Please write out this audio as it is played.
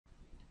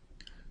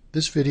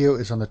This video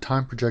is on the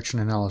time projection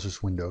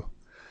analysis window.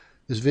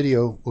 This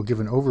video will give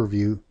an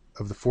overview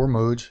of the four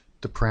modes,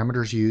 the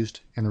parameters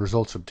used, and the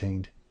results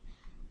obtained.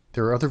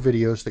 There are other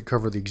videos that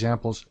cover the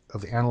examples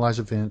of the analyze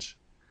events,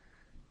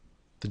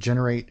 the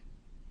generate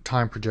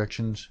time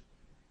projections,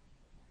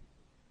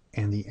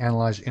 and the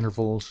analyze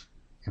intervals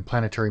and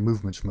planetary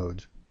movements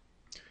modes.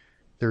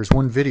 There is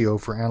one video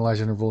for analyze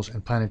intervals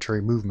and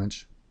planetary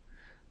movements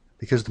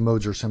because the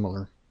modes are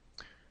similar.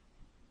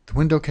 The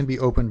window can be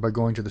opened by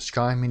going to the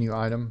Sky menu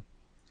item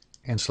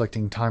and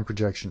selecting Time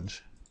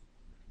Projections.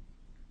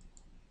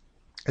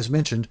 As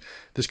mentioned,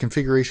 this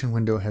configuration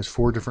window has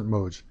four different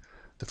modes.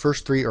 The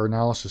first three are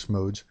analysis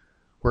modes,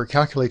 where it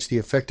calculates the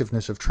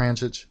effectiveness of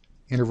transits,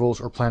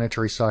 intervals, or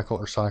planetary cycle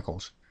or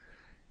cycles.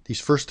 These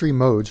first three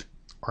modes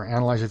are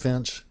Analyze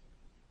Events,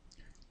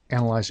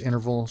 Analyze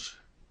Intervals,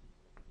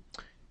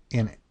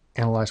 and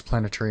Analyze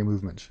Planetary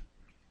Movements.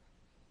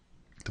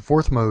 The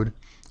fourth mode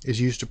is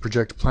used to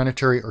project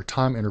planetary or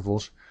time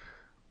intervals,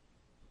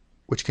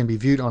 which can be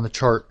viewed on the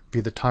chart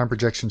via the Time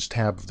Projections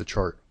tab of the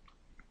chart.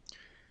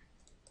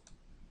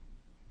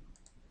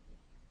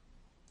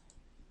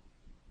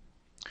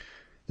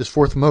 This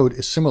fourth mode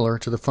is similar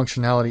to the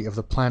functionality of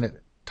the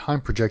Planet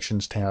Time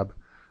Projections tab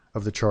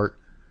of the chart,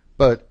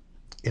 but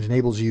it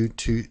enables you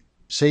to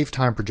save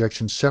time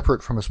projections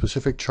separate from a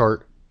specific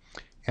chart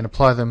and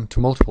apply them to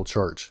multiple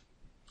charts,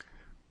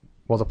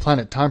 while the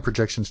Planet Time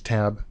Projections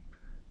tab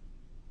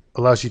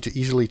allows you to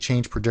easily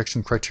change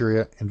projection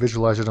criteria and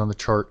visualize it on the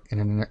chart in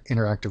an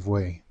interactive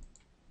way.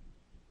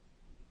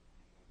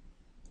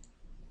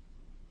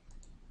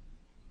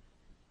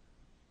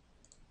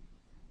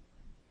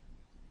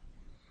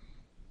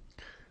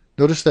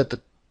 Notice that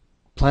the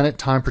Planet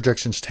Time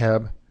Projections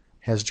tab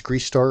has degree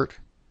start,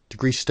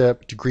 degree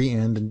step, degree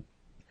end, and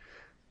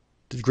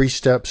degree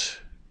steps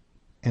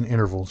and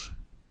intervals.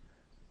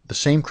 The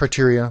same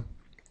criteria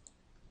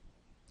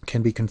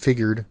can be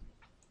configured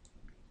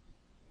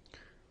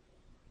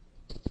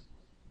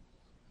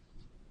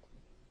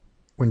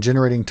when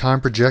generating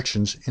time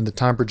projections in the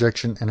Time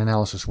Projection and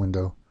Analysis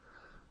window.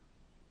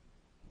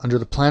 Under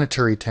the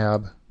Planetary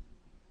tab,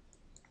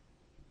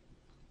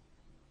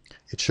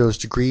 it shows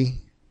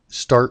degree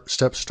start,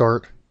 step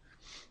start,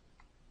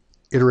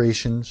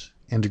 iterations,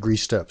 and degree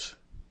steps.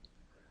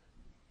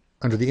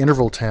 Under the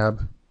Interval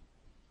tab,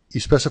 you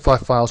specify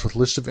files with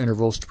lists of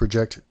intervals to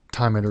project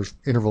time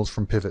intervals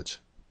from pivots.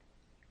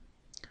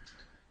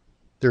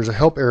 There's a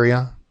Help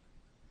area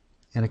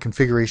and a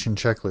Configuration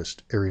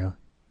Checklist area.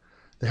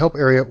 The Help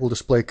area will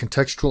display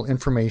contextual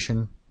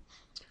information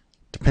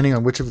depending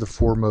on which of the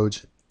four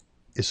modes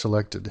is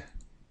selected.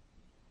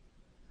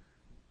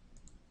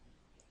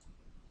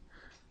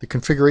 The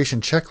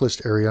Configuration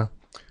Checklist area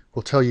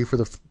will tell you for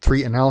the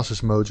three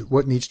analysis modes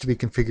what needs to be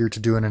configured to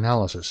do an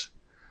analysis.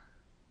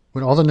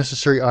 When all the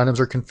necessary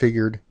items are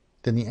configured,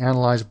 then the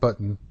Analyze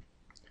button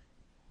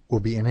will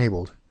be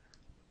enabled.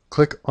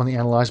 Click on the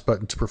Analyze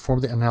button to perform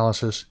the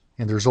analysis,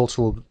 and the results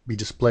will be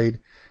displayed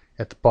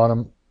at the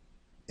bottom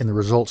in the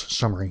results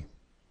summary.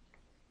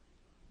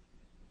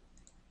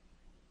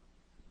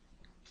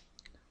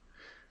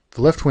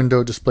 The left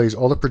window displays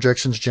all the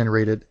projections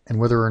generated and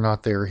whether or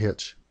not they are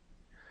hits.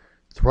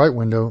 The right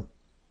window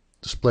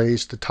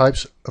displays the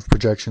types of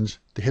projections,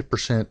 the hit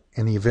percent,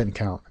 and the event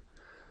count.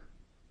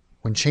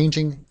 When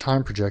changing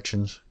time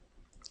projections,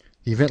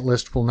 the event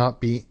list will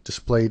not be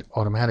displayed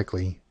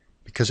automatically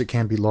because it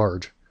can be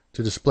large.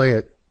 To display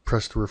it,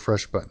 press the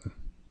refresh button.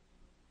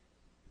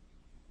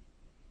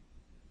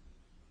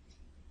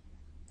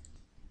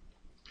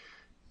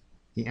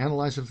 The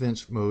Analyze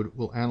Events mode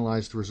will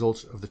analyze the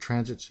results of the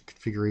Transits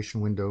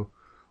configuration window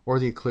or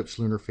the Eclipse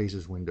Lunar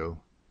Phases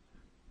window.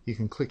 You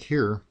can click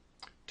here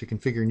to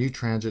configure new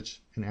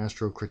transits and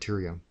astro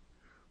criteria.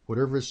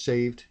 Whatever is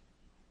saved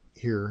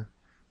here,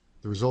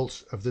 the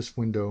results of this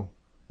window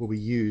will be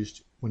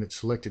used when it's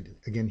selected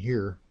again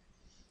here,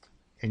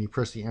 and you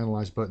press the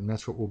Analyze button.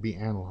 That's what will be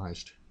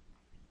analyzed.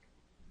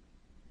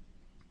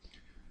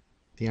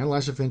 The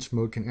Analyze Events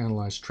mode can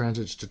analyze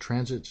transits,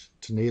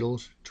 to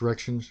natals,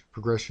 directions,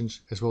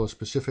 progressions, as well as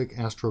specific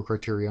astro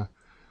criteria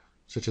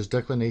such as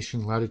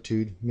declination,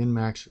 latitude,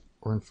 min-max,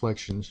 or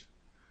inflections,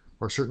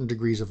 or certain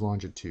degrees of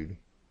longitude.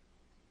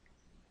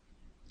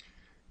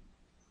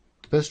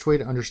 The best way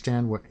to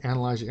understand what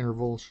analyze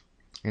intervals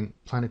and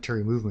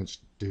planetary movements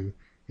do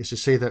is to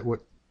say that what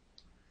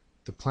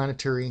the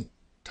Planetary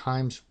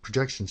Times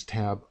Projections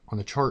tab on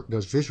the chart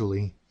does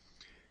visually,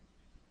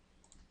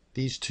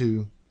 these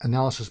two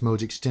analysis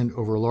modes extend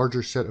over a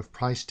larger set of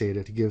price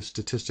data to give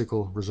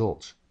statistical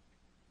results.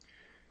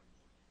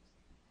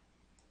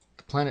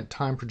 The Planet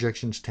Time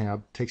Projections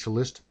tab takes a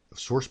list of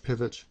source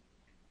pivots,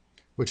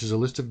 which is a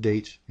list of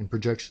dates, and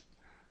projects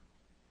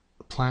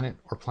a planet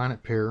or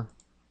planet pair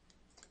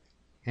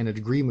and a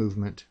degree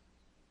movement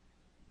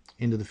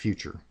into the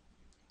future.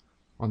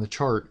 On the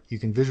chart, you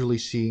can visually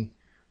see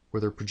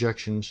whether a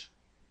projection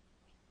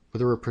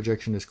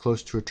is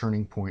close to a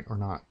turning point or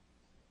not.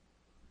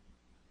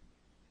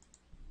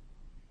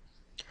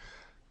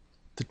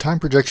 The time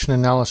projection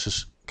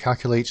analysis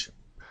calculates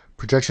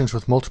projections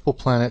with multiple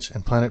planets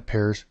and planet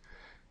pairs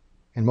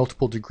and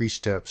multiple degree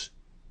steps,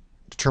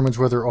 determines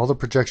whether all the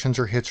projections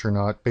are hits or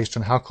not based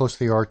on how close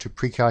they are to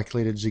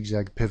pre-calculated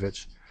zigzag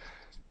pivots,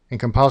 and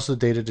compiles the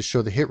data to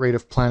show the hit rate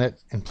of planet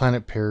and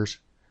planet pairs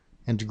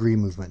and degree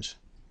movements.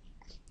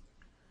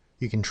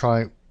 You can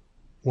try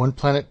one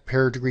planet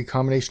pair degree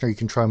combination, or you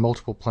can try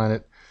multiple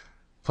planet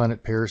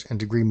pairs and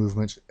degree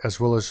movements,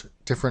 as well as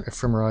different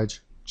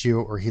ephemerides,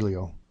 geo or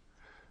helio.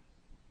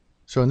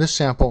 So in this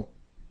sample,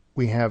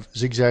 we have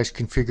zigzags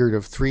configured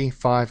of 3,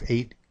 5,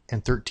 8,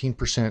 and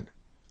 13%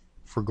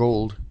 for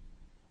gold.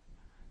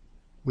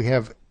 We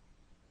have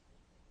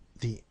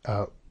the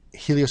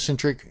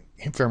heliocentric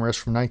ephemeris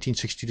from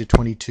 1960 to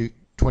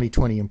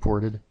 2020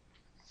 imported.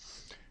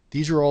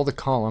 These are all the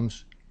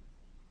columns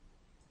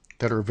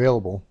that are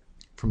available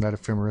from that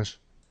ephemeris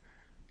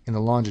in the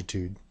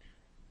longitude.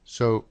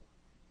 So,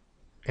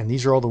 and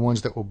these are all the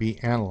ones that will be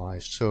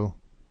analyzed. So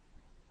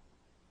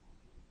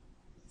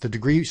the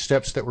degree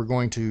steps that we're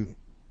going to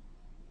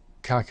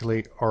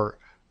calculate are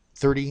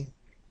 30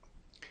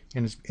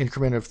 in an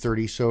increment of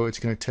 30, so it's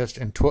going to test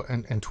in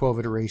 12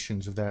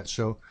 iterations of that.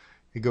 So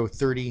you go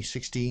 30,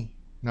 60,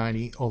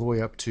 90, all the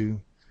way up to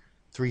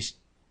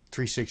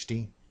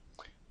 360.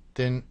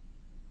 Then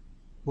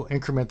we'll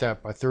increment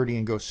that by 30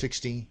 and go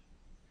 60.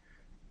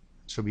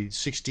 So it'll be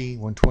 60,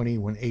 120,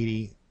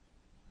 180,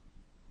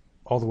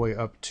 all the way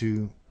up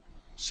to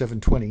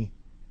 720,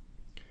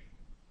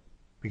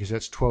 because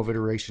that's 12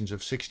 iterations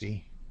of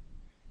 60.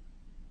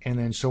 And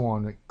then so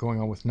on,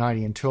 going on with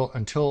 90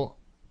 until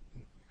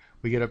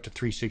we get up to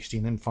 360,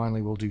 and then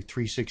finally we'll do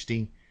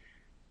 360,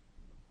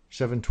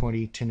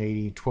 720,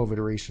 1080, 12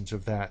 iterations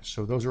of that.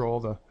 So those are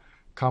all the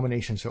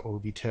combinations that will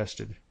be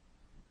tested.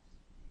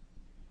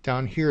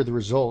 Down here, the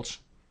results,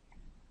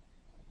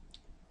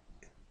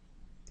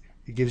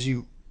 it gives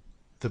you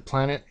the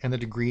planet and the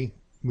degree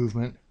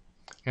movement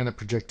and the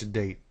projected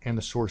date and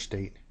the source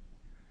date.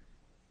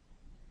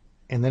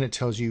 And then it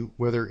tells you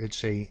whether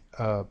it's a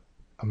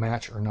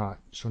match or not.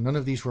 So none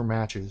of these were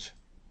matches.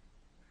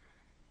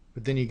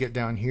 But then you get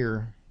down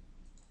here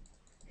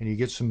and you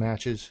get some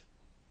matches.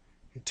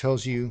 It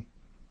tells you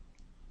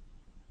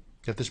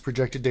that this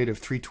projected date of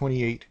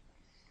 328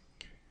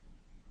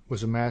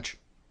 was a match,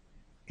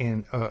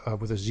 and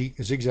with a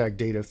zigzag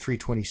date of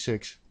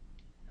 326.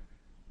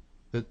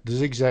 The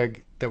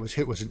zigzag that was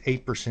hit was an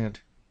 8%,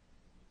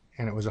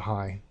 and it was a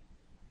high.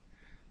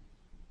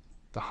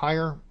 The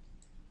higher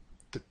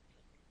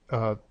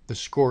the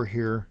score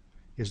here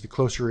is, the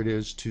closer it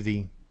is to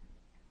the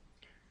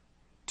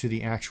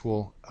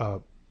actual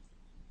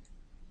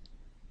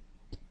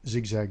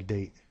zigzag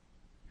date.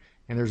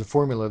 And there's a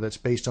formula that's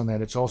based on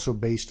that. It's also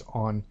based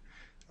on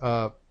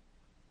the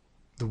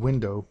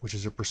window, which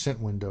is a percent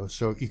window.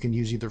 So you can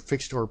use either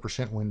fixed or a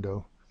percent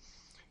window.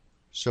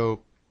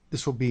 So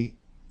this will be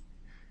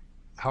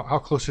how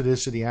close it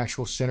is to the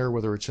actual center,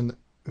 whether it's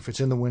if it's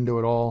in the window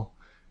at all.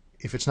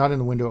 If it's not in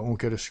the window, it won't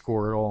get a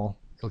score at all.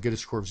 It'll get a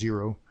score of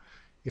 0.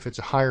 If it's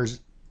a higher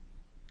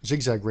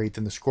zigzag rate,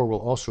 then the score will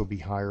also be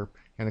higher.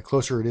 And the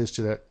closer it is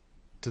to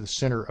the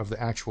center of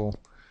the actual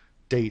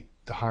date,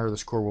 the higher the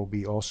score will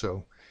be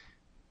also.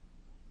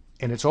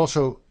 And it's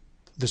also,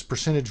 this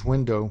percentage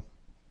window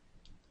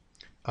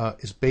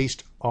is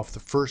based off the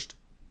first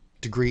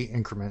degree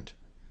increment.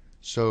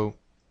 So,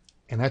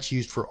 and that's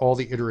used for all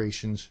the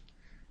iterations.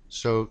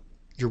 So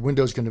your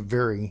window is going to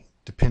vary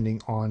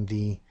depending on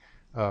the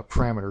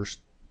parameters.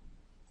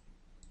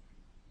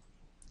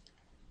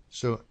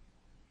 So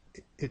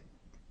it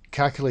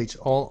calculates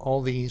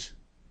all these,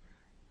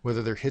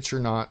 whether they're hits or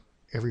not,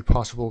 every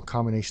possible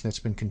combination that's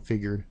been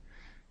configured.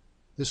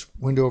 This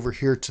window over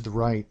here to the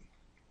right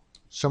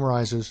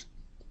summarizes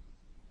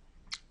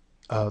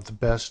the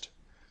best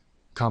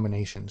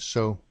combinations.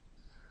 So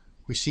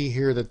we see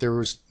here that there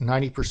was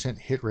 90%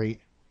 hit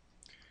rate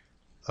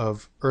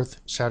of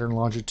Earth-Saturn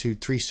longitude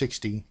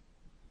 360,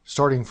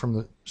 starting from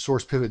the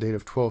source pivot date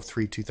of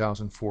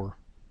 12/3/2004.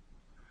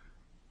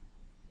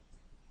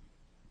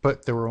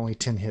 But there were only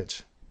 10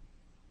 hits.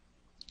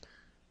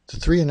 The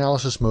 3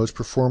 analysis modes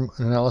perform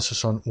an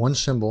analysis on one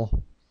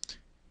symbol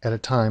at a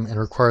time and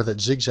require that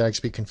zigzags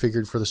be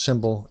configured for the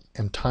symbol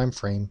and time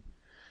frame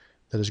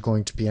that is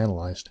going to be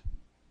analyzed.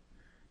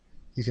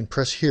 You can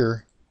press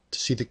here to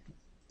see the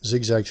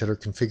zigzags that are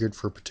configured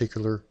for a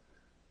particular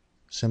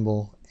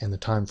symbol and the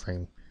time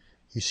frame.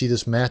 You see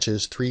this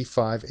matches 3,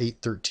 5,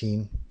 8,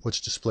 13,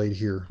 what's displayed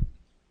here.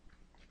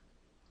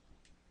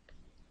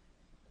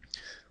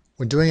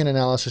 When doing an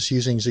analysis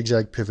using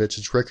zigzag pivots,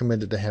 it's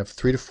recommended to have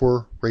 3 to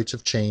 4 rates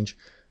of change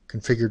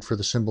configured for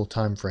the symbol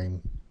time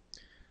frame.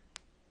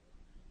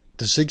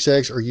 The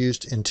zigzags are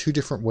used in 2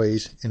 different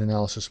ways in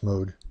analysis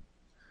mode.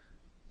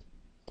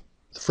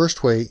 The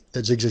first way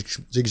that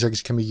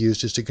zigzags can be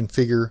used is to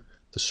configure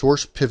the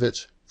source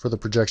pivots for the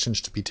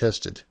projections to be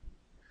tested.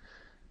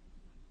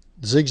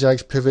 The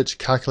zigzags pivots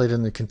calculated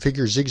in the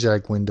configure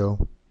zigzag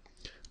window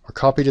are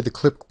copied to the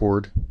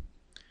clipboard,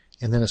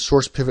 and then a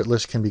source pivot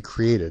list can be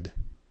created.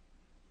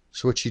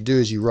 So what you do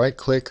is you right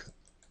click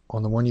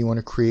on the one you want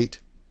to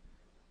create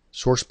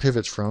source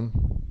pivots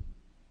from,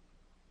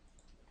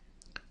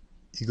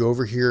 you go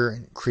over here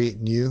and create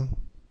new,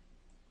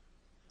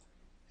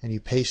 and you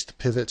paste the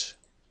pivots.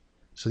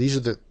 So these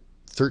are the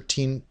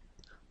 13%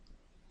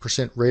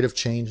 rate of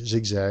change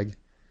zigzag.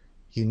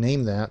 You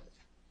name that,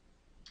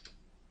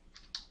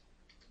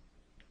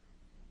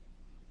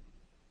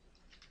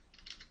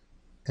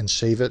 and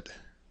save it.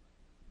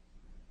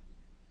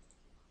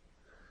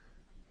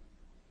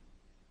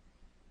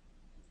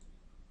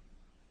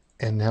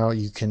 And now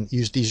you can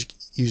use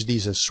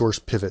these as source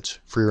pivots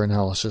for your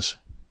analysis.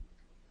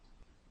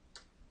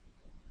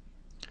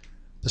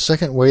 The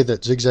second way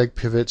that zigzag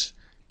pivots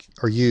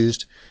are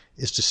used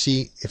is to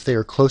see if they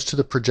are close to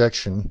the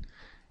projection,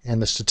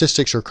 and the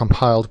statistics are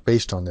compiled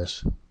based on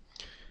this.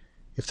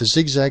 If the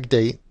zigzag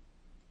date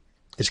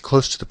is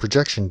close to the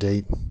projection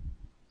date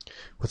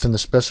within the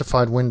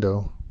specified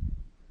window,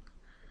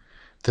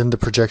 then the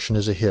projection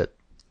is a hit.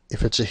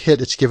 If it's a hit,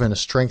 it's given a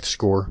strength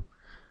score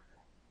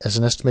as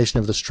an estimation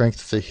of the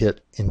strength of the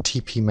hit in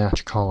TP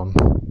match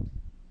column.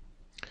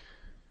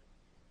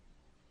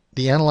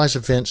 The analyzed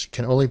events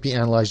can only be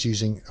analyzed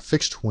using a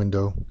fixed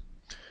window,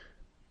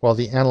 while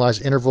the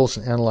analyzed intervals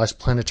and analyzed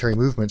planetary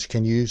movements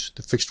can use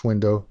the fixed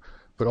window,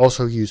 but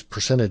also use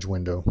percentage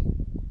window.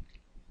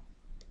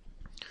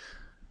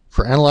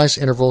 For analyzed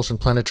intervals and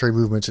planetary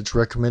movements, it's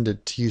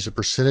recommended to use a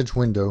percentage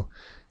window,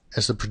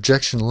 as the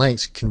projection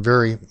lengths can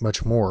vary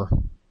much more,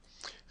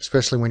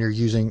 especially when you're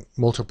using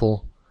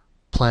multiple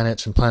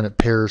planets and planet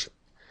pairs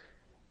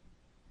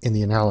in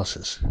the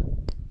analysis.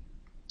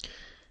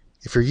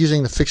 If you're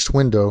using the fixed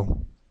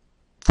window,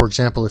 for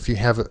example, if you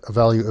have a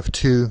value of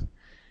 2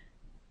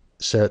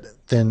 set,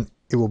 then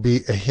it will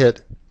be a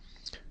hit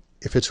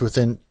if it's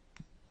within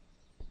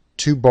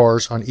 2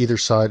 bars on either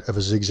side of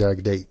a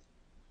zigzag date.